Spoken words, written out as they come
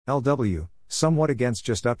LW, somewhat against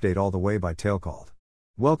just update all the way by tailcalled.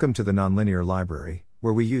 Welcome to the Nonlinear Library,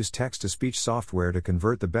 where we use text-to-speech software to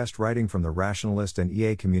convert the best writing from the rationalist and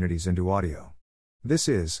EA communities into audio. This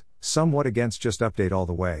is Somewhat Against Just Update All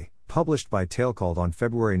the Way, published by tailcalled on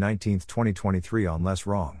February 19, 2023 on Less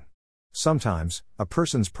Wrong. Sometimes, a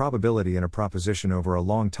person's probability in a proposition over a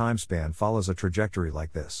long time span follows a trajectory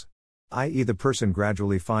like this. I.e., the person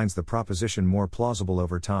gradually finds the proposition more plausible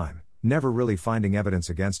over time, never really finding evidence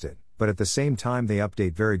against it, but at the same time they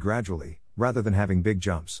update very gradually, rather than having big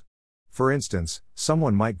jumps. For instance,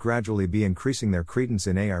 someone might gradually be increasing their credence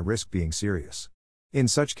in AI risk being serious. In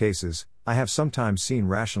such cases, I have sometimes seen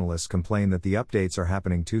rationalists complain that the updates are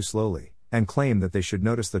happening too slowly, and claim that they should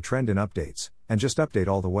notice the trend in updates, and just update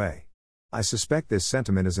all the way. I suspect this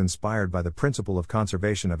sentiment is inspired by the principle of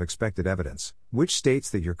conservation of expected evidence, which states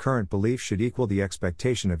that your current belief should equal the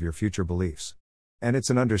expectation of your future beliefs. And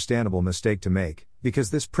it's an understandable mistake to make,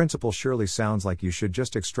 because this principle surely sounds like you should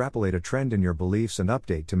just extrapolate a trend in your beliefs and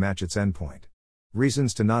update to match its endpoint.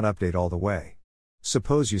 Reasons to not update all the way.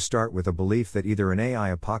 Suppose you start with a belief that either an AI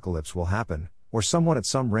apocalypse will happen, or someone at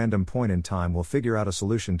some random point in time will figure out a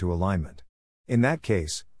solution to alignment. In that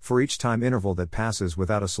case, for each time interval that passes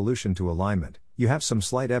without a solution to alignment, you have some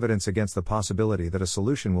slight evidence against the possibility that a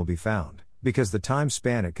solution will be found, because the time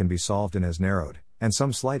span it can be solved in has narrowed, and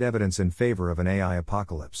some slight evidence in favor of an AI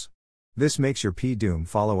apocalypse. This makes your P-doom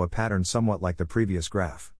follow a pattern somewhat like the previous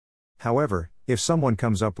graph. However, if someone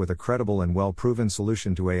comes up with a credible and well-proven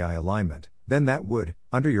solution to AI alignment, then that would,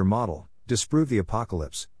 under your model, disprove the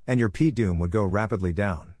apocalypse, and your P-doom would go rapidly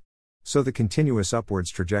down. So the continuous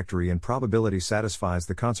upwards trajectory in probability satisfies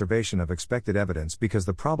the conservation of expected evidence because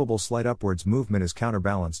the probable slight upwards movement is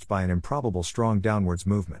counterbalanced by an improbable strong downwards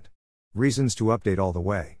movement. Reasons to update all the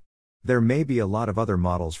way. There may be a lot of other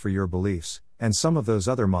models for your beliefs, and some of those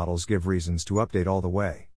other models give reasons to update all the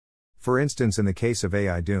way. For instance, in the case of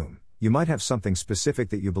AI doom, you might have something specific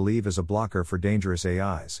that you believe is a blocker for dangerous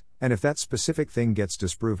AIs, and if that specific thing gets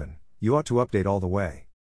disproven, you ought to update all the way.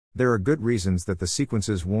 There are good reasons that the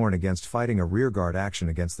sequences warn against fighting a rearguard action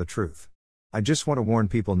against the truth. I just want to warn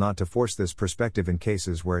people not to force this perspective in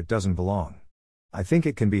cases where it doesn't belong. I think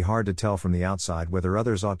it can be hard to tell from the outside whether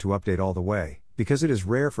others ought to update all the way, because it is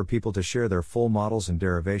rare for people to share their full models and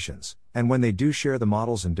derivations, and when they do share the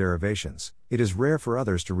models and derivations, it is rare for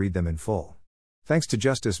others to read them in full. Thanks to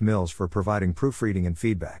Justice Mills for providing proofreading and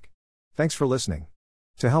feedback. Thanks for listening.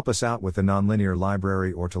 To help us out with the Nonlinear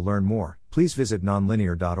Library or to learn more, please visit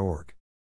nonlinear.org.